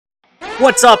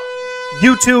What's up,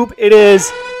 YouTube? It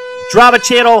is Drama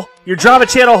Channel, your Drama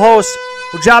Channel host,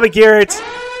 Ujaba Garrett,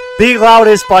 being loud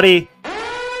as buddy,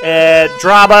 and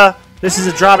drama. This is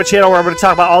a Drama Channel where I'm going to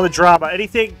talk about all the drama.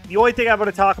 The only thing I'm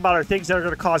going to talk about are things that are going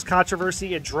to cause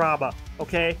controversy and drama,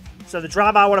 okay? So the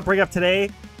drama I want to bring up today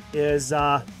is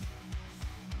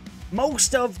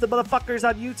most of the motherfuckers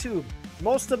on YouTube,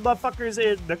 most of the motherfuckers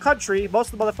in the country,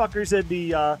 most of the motherfuckers in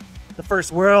the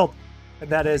first world, and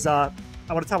that is,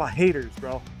 I want to talk about haters,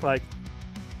 bro. Like,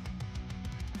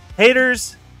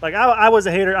 haters, like, I was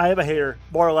a hater, I am a hater,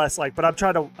 more or less, like, but I'm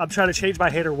trying to change my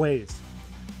hater ways.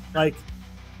 Like,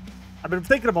 I've been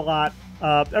thinking of a lot,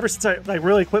 ever since I, like,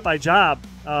 really quit my job.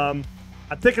 I'm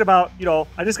thinking about, you know,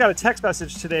 I just got a text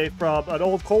message today from an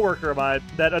old coworker of mine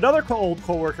that another old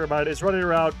coworker of mine is running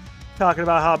around talking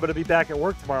about how I'm going to be back at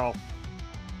work tomorrow.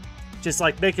 Just,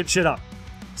 like, making shit up.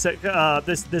 So,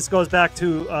 this goes back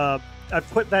to, I've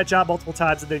quit that job multiple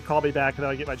times, and they call me back, and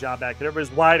then I get my job back. And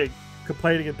everybody's whining,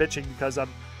 complaining, and bitching because I'm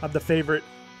the favorite.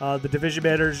 The division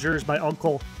manager's my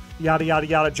uncle. Yada yada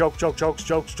yada. Jokes.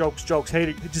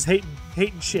 Hating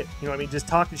shit. You know what I mean? Just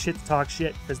talking shit to talk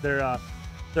shit because they're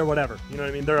whatever. You know what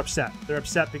I mean? They're upset. They're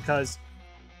upset because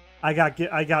I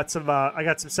got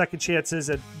some second chances,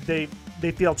 and they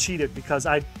feel cheated because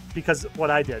what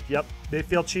I did. Yep, they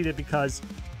feel cheated because.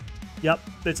 Yep,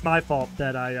 it's my fault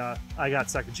that I got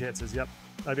second chances. Yep,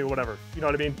 I mean, whatever. You know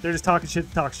what I mean? They're just talking shit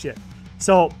to talk shit.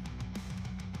 So,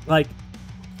 like,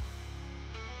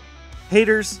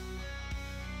 haters,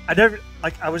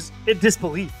 I was in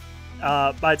disbelief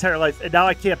my entire life, and now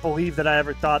I can't believe that I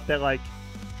ever thought that, like,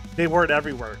 they weren't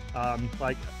everywhere.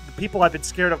 Like, the people I've been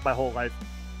scared of my whole life,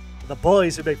 the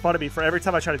bullies who make fun of me for every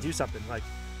time I try to do something. Like,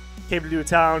 came to new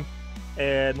town,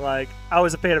 and, like, I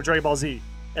was a fan of Dragon Ball Z.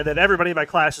 And then everybody in my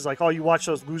class is like, oh, you watch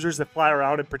those losers that fly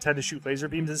around and pretend to shoot laser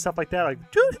beams and stuff like that? Like,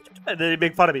 and then they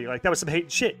make fun of me. Like, that was some hating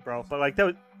shit, bro. But, like,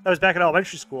 that was back in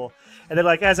elementary school. And then,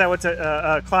 like, as I went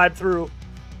to climb through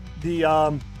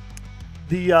the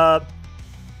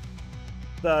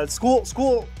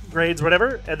school grades or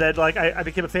whatever, and then, like, I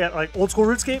became a fan, like, old school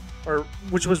RuneScape,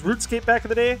 which was RuneScape back in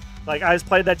the day. Like, I was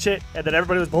playing that shit, and then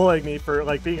everybody was bullying me for,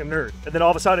 like, being a nerd. And then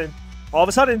all of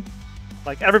a sudden,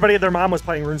 like, everybody and their mom was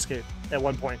playing RuneScape at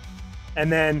one point,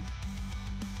 and then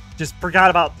just forgot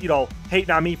about, you know, hating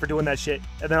on me for doing that shit.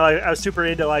 And then I was super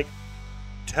into, like,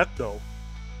 techno.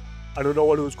 I don't know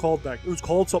what it was called back. It was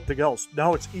called something else.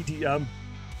 Now it's EDM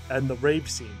and the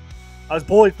rave scene. I was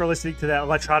bullied for listening to that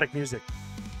electronic music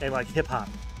and, like, hip hop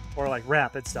or, like,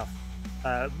 rap and stuff.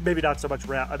 Maybe not so much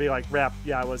rap. I mean, like, rap.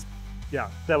 Yeah,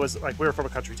 that was like, we were from a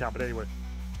country town, but anyway,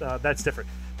 that's different.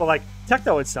 But, like,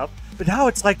 techno and stuff. But now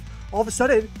it's like, all of a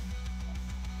sudden,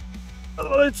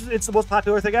 it's the most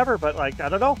popular thing ever. But, like, I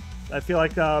don't know. I feel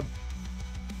like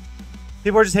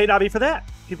people are just hating on me for that.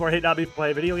 People are hating on me for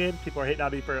playing video games. People are hating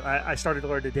on me for I started to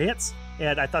learn to dance,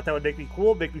 and I thought that would make me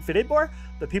cool, make me fit in more.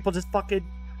 But people just fucking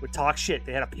would talk shit.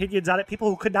 They had opinions on it. People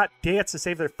who could not dance to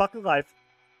save their fucking life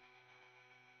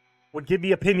would give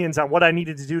me opinions on what I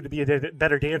needed to do to be a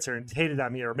better dancer, and hated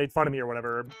on me or made fun of me or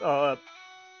whatever.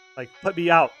 Like, put me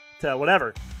out to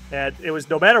whatever. And it was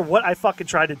no matter what I fucking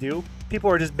tried to do, people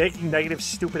were just making negative,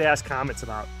 stupid-ass comments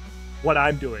about what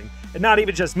I'm doing. And not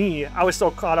even just me. I was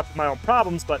still caught up in my own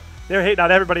problems, but they were hating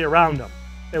on everybody around them.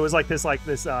 It was like this, I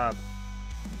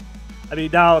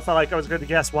mean, now if I was going to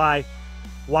guess why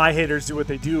haters do what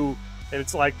they do, and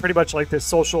it's, like, pretty much like this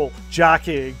social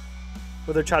jockeying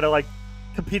where they're trying to, like,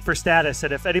 compete for status,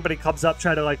 and if anybody comes up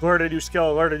trying to, like, learn a new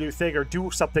skill, learn a new thing, or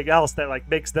do something else that, like,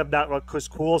 makes them not look as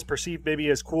cool, as perceived maybe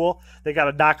as cool, they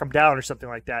gotta knock them down or something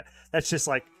like that. That's just,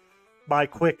 like, my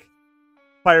quick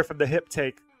fire from the hip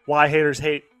take, why haters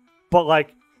hate. But,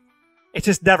 like, it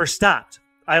just never stopped.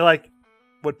 I, like,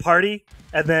 would party,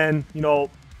 and then, you know,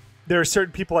 there are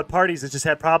certain people at parties that just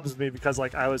had problems with me because,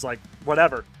 like, I was, like,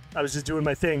 whatever. I was just doing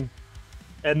my thing.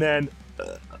 And then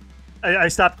I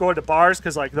stopped going to bars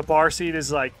because, like, the bar scene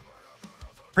is, like,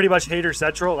 pretty much hater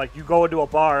central. Like, you go into a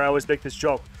bar, I always make this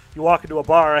joke. You walk into a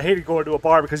bar, I hated going to a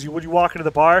bar because when you walk into the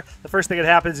bar, the first thing that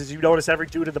happens is you notice every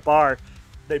dude in the bar,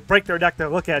 they break their neck to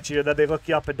look at you, and then they look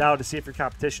you up and down to see if you're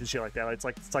competition and shit like that. It's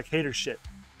like hater shit.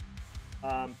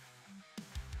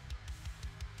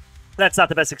 That's not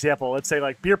the best example. Let's say,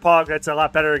 like, beer pong, that's a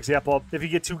lot better example. If you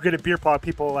get too good at beer pong,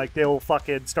 people, like, they will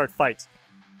fucking start fights.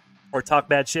 Or talk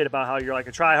bad shit about how you're, like,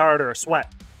 a tryhard or a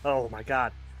sweat. Oh my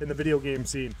god. In the video game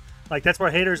scene. Like, that's where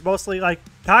haters mostly, like,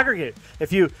 congregate.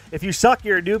 If you suck,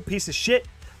 you're a noob piece of shit.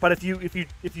 But if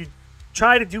you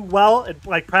try to do well and,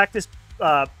 like, practice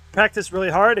really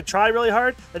hard and try really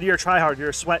hard, then you're a tryhard. You're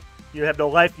a sweat. You have no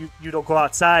life. You don't go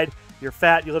outside. You're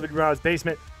fat. You live in your mom's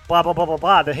basement. blah, blah, blah, blah,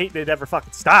 blah. The hate, it never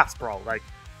fucking stops, bro. Like,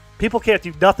 people can't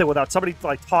do nothing without somebody,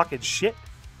 like, talking shit.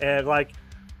 And, like,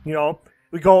 you know,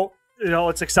 we go, you know,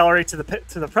 let's accelerate to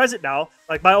the present now.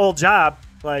 Like, my old job,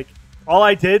 like, all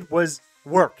I did was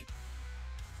work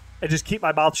and just keep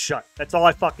my mouth shut. That's all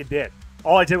I fucking did.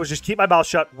 All I did was just keep my mouth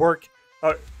shut, work,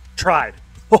 tried.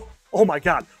 Oh my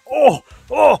God.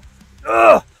 Horrible.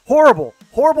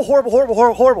 Horrible, horrible, horrible,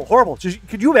 horrible, horrible, horrible. Just,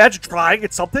 could you imagine trying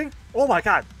at something? Oh my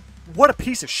God. What a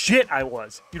piece of shit I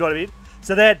was. You know what I mean?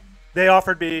 So then they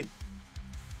offered me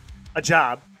a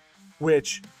job,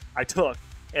 which I took.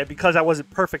 And because I wasn't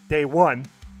perfect day one,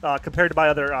 compared to my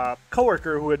other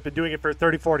coworker who had been doing it for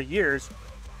 30, 40 years,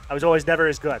 I was always never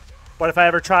as good. But if I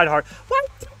ever tried hard, why?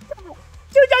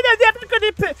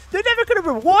 They're never gonna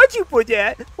reward you for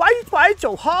that. Why are you trying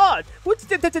so hard? What's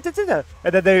the?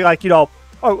 And then they like, you know,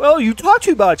 oh, well, you talk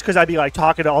too much, because I'd be like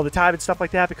talking all the time and stuff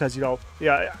like that, because, you know,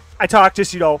 yeah, I talk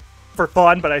just, you know, for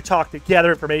fun, but I talk to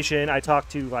gather information. I talk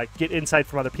to like get insight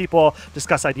from other people,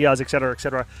 discuss ideas, etc.,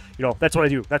 etc. You know, that's what I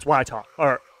do. That's why I talk.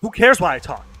 Or who cares why I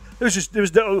talk?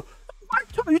 There's no. Why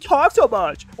you talk so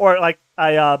much? Or like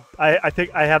I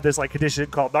think I have this like condition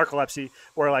called narcolepsy,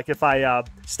 where like if I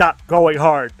stop going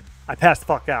hard, I pass the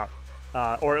fuck out,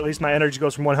 or at least my energy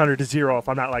goes from 100 to 0 if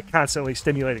I'm not like constantly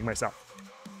stimulating myself.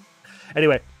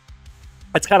 Anyway,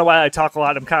 that's kind of why I talk a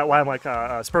lot. I'm kind of why I'm like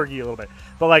spurgy a little bit.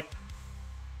 But like,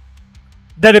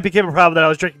 then it became a problem that I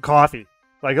was drinking coffee.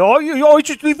 Like, oh, you always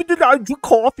just leave it to I drink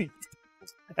coffee,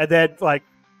 and then like.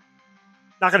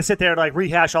 Not gonna sit there and like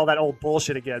rehash all that old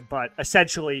bullshit again, but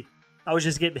essentially, I was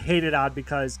just getting hated on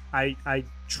because I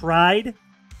tried,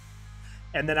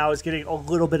 and then I was getting a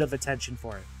little bit of attention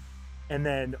for it, and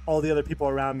then all the other people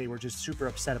around me were just super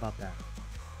upset about that.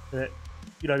 You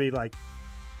know what I mean? Like,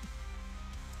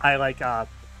 I like,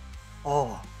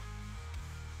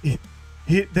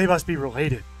 they must be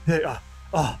related.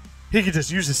 He can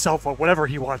just use his cell phone whenever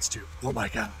he wants to. Oh my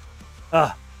God.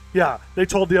 Yeah, they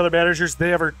told the other managers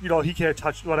you know, he can't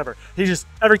touch whatever. He just,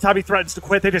 every time he threatens to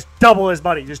quit, they just double his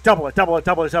money. Just double it. I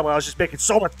was just making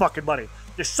so much fucking money.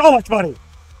 Just so much money.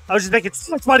 I was just making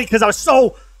so much money because I was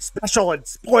so special and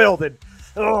spoiled and,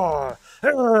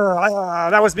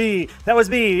 that was me.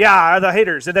 Yeah, the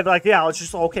haters. And then like, yeah, it's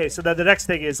just okay. So then the next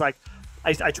thing is like,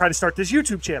 I try to start this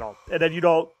YouTube channel, and then you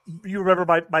know, you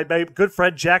remember my good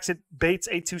friend Jackson Bates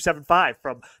 8275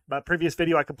 from my previous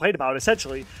video I complained about.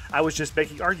 Essentially, I was just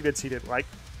making arguments he didn't like,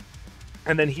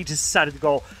 and then he just decided to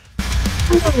go,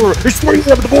 it's 3 a.m.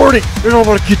 in the morning, and I'm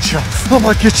gonna get you. I'm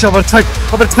gonna type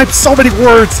so many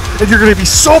words, and you're gonna be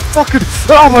so fucking.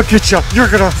 I'm gonna get you. You're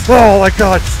gonna. Oh my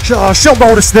God. She'll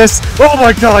notice this. Oh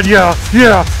my God. Yeah.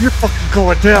 You're fucking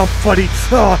going down, buddy.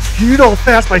 You know how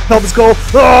fast my thumbs go.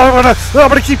 I'm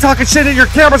gonna keep talking shit, and your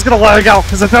camera's gonna lag out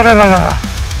because of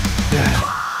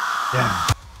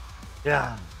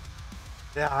Yeah.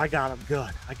 I got him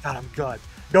good.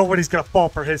 Nobody's gonna fall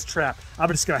for his trap. I'm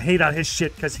just gonna hate on his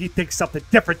shit because he thinks something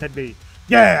different than me.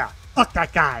 Yeah, fuck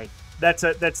that guy. That's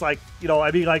like, you know,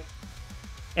 I mean, like,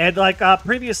 and like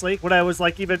previously when I was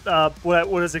like even when I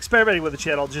was experimenting with the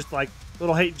channel, just like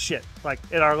little hating shit, like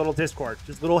in our little Discord,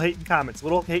 just little hating comments.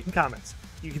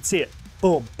 You can see it.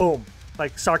 Boom, boom.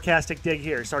 Like sarcastic dig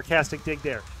here, sarcastic dig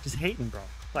there. Just hating, bro.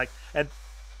 Like, and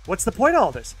what's the point of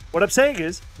all this? What I'm saying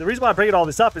is, the reason why I'm bringing all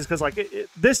this up is because, like,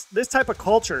 this type of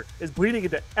culture is bleeding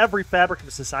into every fabric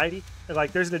of society. And,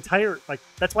 like, there's an entire, like,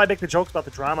 that's why I make the jokes about the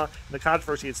drama and the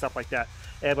controversy and stuff like that.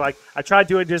 And, like, I tried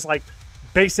doing just, like,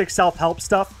 basic self-help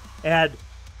stuff and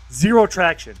zero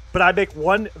traction. But I make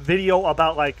one video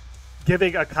about, like,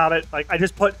 giving a comment. Like, I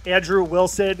just put Andrew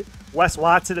Wilson, Wes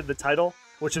Watson in the title,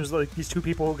 which was, like, these two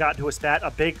people who got into a spat, a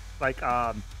big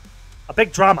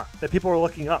drama that people were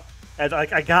looking up. And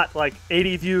like I got like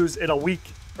 80 views in a week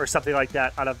or something like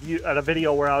that on a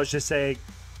video where I was just saying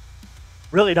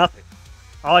really nothing.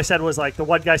 All I said was like the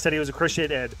one guy said he was a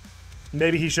Christian and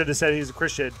maybe he should have said he's a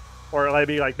Christian, or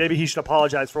maybe he should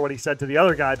apologize for what he said to the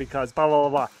other guy because blah blah blah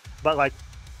blah. But like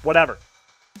whatever.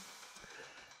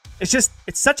 It's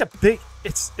such a big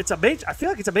it's a major, I feel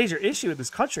like it's a major issue in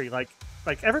this country. Like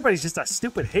everybody's just a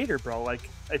stupid hater, bro. Like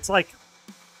it's like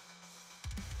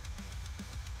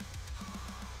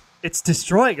it's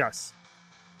destroying us.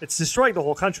 It's destroying the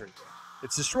whole country.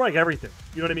 It's destroying everything.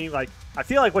 You know what I mean? Like, I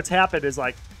feel like what's happened is,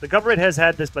 like, the government has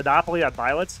had this monopoly on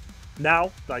violence.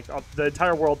 Now, like, the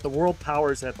entire world, the world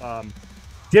powers have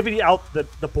divvied out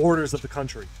the borders of the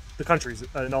countries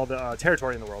and all the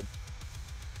territory in the world.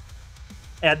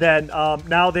 And then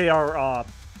now they are,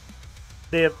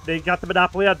 they got the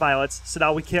monopoly on violence, so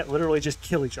now we can't literally just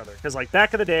kill each other. Because, like,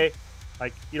 back in the day,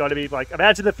 like, you know what I mean? Like,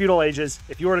 imagine the feudal ages,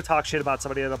 if you were to talk shit about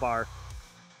somebody in a bar,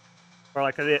 or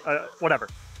like, whatever,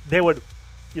 they would,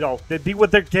 you know, they'd be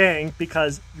with their gang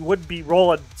because you wouldn't be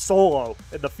rolling solo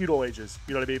in the feudal ages.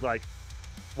 You know what I mean? Like,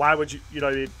 why would you, you know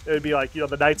what I mean? It would be like, you know,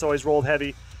 the knights always rolled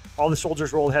heavy. All the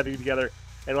soldiers rolled heavy together.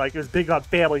 And, like, it was big on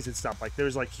families and stuff. Like, there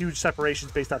was, like, huge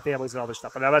separations based on families and all this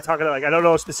stuff. And I'm not talking, like, I don't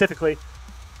know specifically.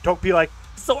 Don't be like,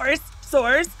 source,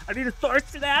 I need a source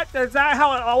for that. Is that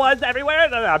how it all was everywhere?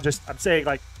 No, I'm saying,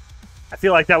 like, I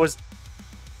feel like that was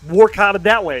more common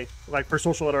that way, like, for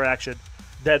social interaction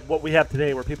than what we have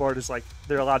today, where people are just, like,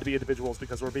 they're allowed to be individuals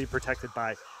because we're being protected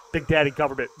by Big Daddy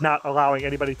government, not allowing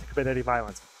anybody to commit any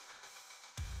violence.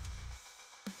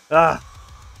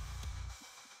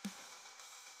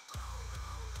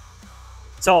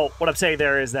 So what I'm saying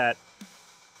there is that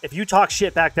if you talk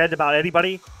shit back then about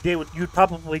anybody, you'd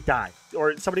probably die,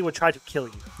 or somebody would try to kill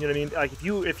you. You know what I mean? Like,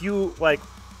 if you like,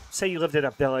 say you lived in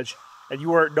a village and you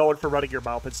were known for running your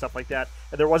mouth and stuff like that,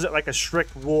 and there wasn't like a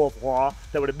strict rule of law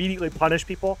that would immediately punish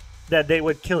people, then they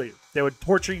would kill you. They would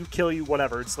torture you, kill you,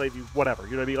 whatever, enslave you, whatever.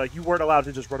 You know what I mean? Like, you weren't allowed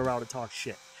to just run around and talk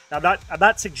shit. Now, I'm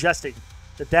not suggesting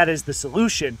that is the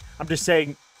solution. I'm just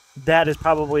saying that is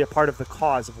probably a part of the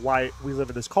cause of why we live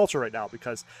in this culture right now,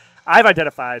 because I've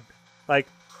identified, like,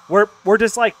 we're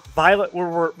just like violent,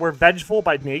 we're vengeful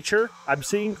by nature. I'm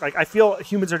seeing, like, I feel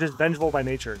humans are just vengeful by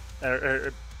nature.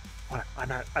 I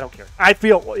don't care. I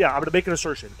feel, yeah, I'm gonna make an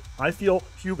assertion. I feel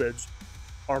humans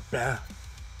are bad,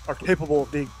 are capable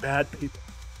of being bad people.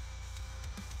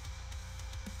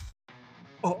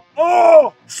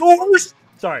 Oh, source.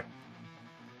 Sorry.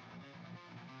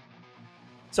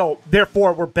 So,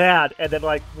 therefore, we're bad, and then,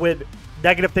 like, when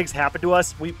negative things happen to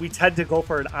us, we tend to go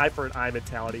for an eye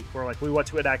mentality, where, like, we want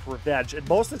to enact revenge. And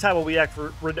most of the time when we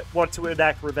want to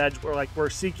enact revenge, we're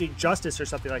seeking justice or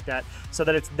something like that, so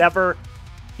that it's never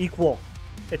equal.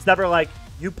 It's never like,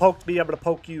 you poked me, I'm going to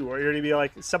poke you, or you're going to be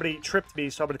like, somebody tripped me,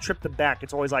 so I'm going to trip them back.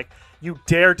 It's always like, you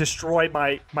dare destroy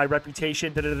my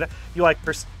reputation. You, like,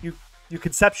 you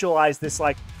conceptualize this,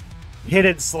 like,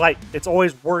 hidden slight. It's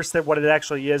always worse than what it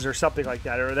actually is, or something like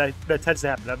that, or that tends to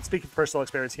happen. I'm speaking personal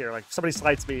experience here. Like, if somebody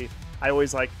slights me, I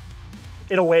always, like,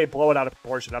 in a way, blow it out of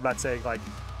proportion. I'm not saying, like,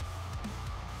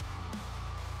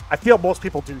 I feel most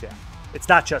people do that. It's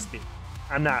not just me.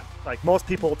 I'm not, like, most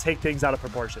people take things out of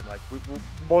proportion. Like,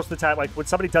 most of the time, like, when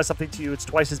somebody does something to you, it's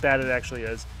twice as bad as it actually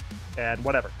is, and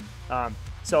whatever.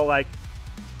 So, like,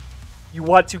 you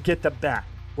want to get them back.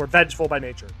 We're vengeful by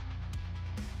nature.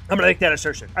 I'm going to make that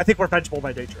assertion. I think we're vengeful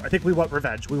by nature. I think we want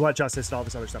revenge. We want justice and all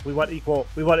this other stuff. We want equal.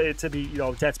 We want it to be, you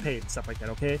know, debts paid and stuff like that,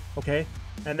 okay? Okay?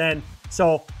 And then,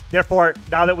 so, therefore,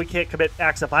 now that we can't commit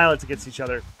acts of violence against each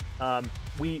other,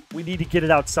 we need to get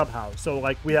it out somehow. So,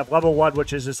 like, we have level 1,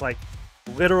 which is just, like,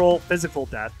 literal physical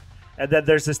death. And then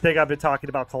there's this thing I've been talking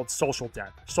about called social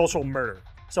death. Social murder.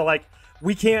 So, like,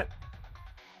 we can't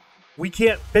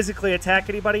physically attack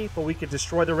anybody, but we can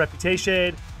destroy their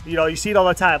reputation. You know, you see it all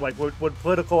the time. Like, when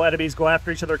political enemies go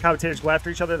after each other, commentators go after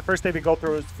each other, the first thing they go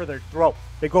through is for their throat.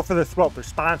 They go for their throat, their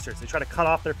sponsors. They try to cut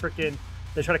off their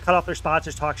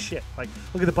sponsors, talk shit. Like,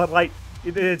 look at the Bud Light.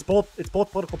 It's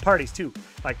both political parties, too.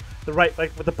 Like, the right,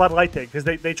 like, with the Bud Light thing, because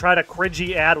they tried a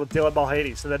cringy ad with Dylan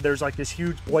Mulvaney. So then there's, like, this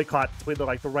huge boycott between the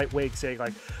right wing saying,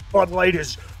 like, Bud Light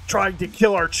is trying to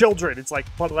kill our children. It's like,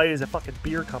 Bud Light is a fucking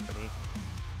beer company.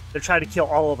 They're trying to kill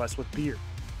all of us with beer.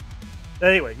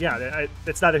 Anyway, yeah,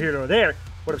 it's neither here nor there.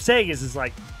 What I'm saying is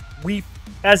like, we,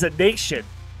 as a nation,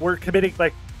 we're committing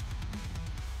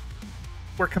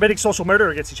social murder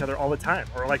against each other all the time,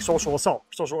 or like social assault,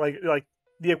 like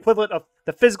the equivalent of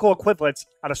the physical equivalents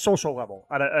on a social level,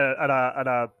 on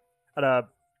a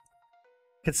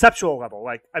conceptual level.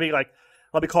 Like, I mean, like,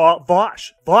 let me call out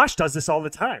Vosh. Vosh does this all the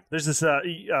time. There's this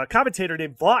commentator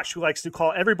named Vosh who likes to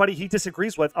call everybody he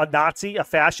disagrees with a Nazi, a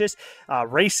fascist,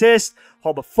 racist,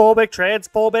 homophobic,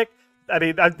 transphobic. I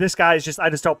mean, this guy is I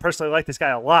just don't personally like this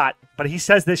guy a lot, but he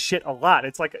says this shit a lot.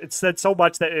 It's like, it's said so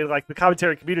much that in, like, the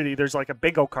commentary community, there's like a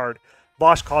bingo card.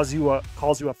 Vosh calls you a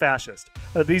fascist.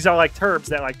 These are like terms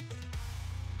that, like,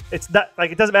 it's not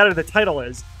like, it doesn't matter what the title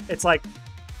is. It's like,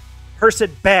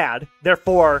 person bad,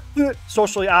 therefore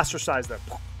socially ostracize them.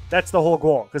 That's the whole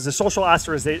goal, because the social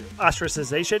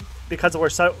ostracization, because we're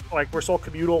such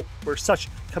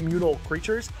communal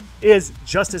creatures, is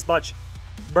just as much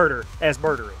murder as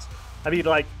murder is. I mean,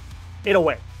 like, in a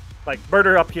way, like,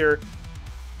 murder up here,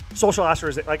 social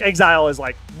ostracization, like, exile is,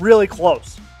 like, really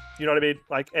close. You know what I mean?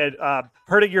 Like, and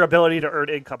hurting your ability to earn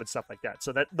income and stuff like that.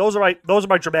 So those are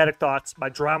my dramatic thoughts, my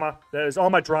drama. That is all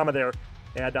my drama there.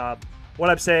 And what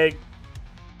I'm saying,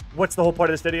 what's the whole point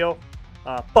of this video?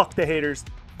 Fuck the haters.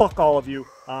 Fuck all of you.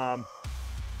 I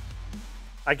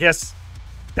guess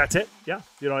that's it. Yeah.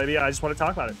 You know what I mean? I just want to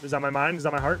talk about it. It's on my mind. It's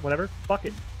on my heart. Whatever. Fuck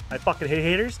it. I fucking hate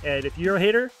haters. And if you're a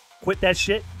hater, quit that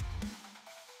shit.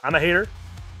 I'm a hater.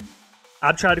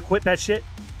 I'm trying to quit that shit.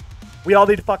 We all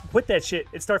need to fucking quit that shit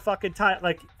and start fucking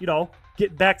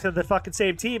getting back to the fucking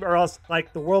same team, or else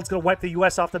like the world's gonna wipe the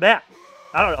U.S. off the map.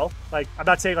 I don't know. Like, I'm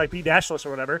not saying like be nationalist or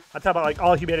whatever. I'm talking about like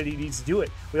all humanity needs to do it.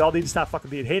 We all need to stop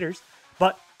fucking being haters,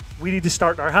 but we need to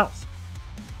start in our house.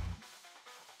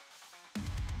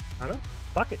 I don't know.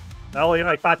 Fuck it. Only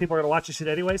like 5 people are gonna watch this shit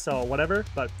anyway, so whatever.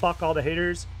 But fuck all the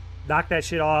haters. Knock that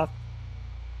shit off.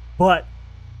 But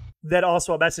then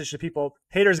also a message to people: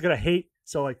 haters are gonna hate,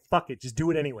 so like fuck it, just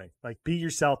do it anyway. Like be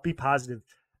yourself, be positive,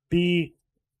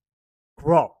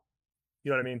 grow.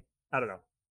 You know what I mean? I don't know.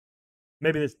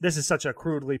 Maybe this is such a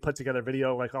crudely put together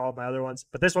video like all of my other ones,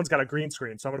 but this one's got a green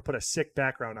screen, so I'm gonna put a sick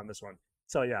background on this one.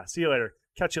 So yeah, see you later.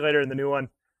 Catch you later in the new one.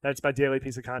 That's my daily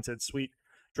piece of content. Sweet.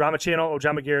 Drama channel,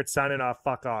 Ojama Garrett signing off.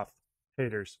 Fuck off,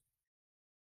 haters.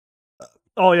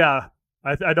 Oh yeah,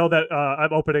 I know that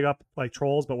I'm opening up like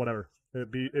trolls, but whatever.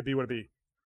 It'd be what it be.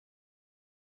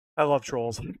 I love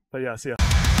trolls, but yeah, see ya.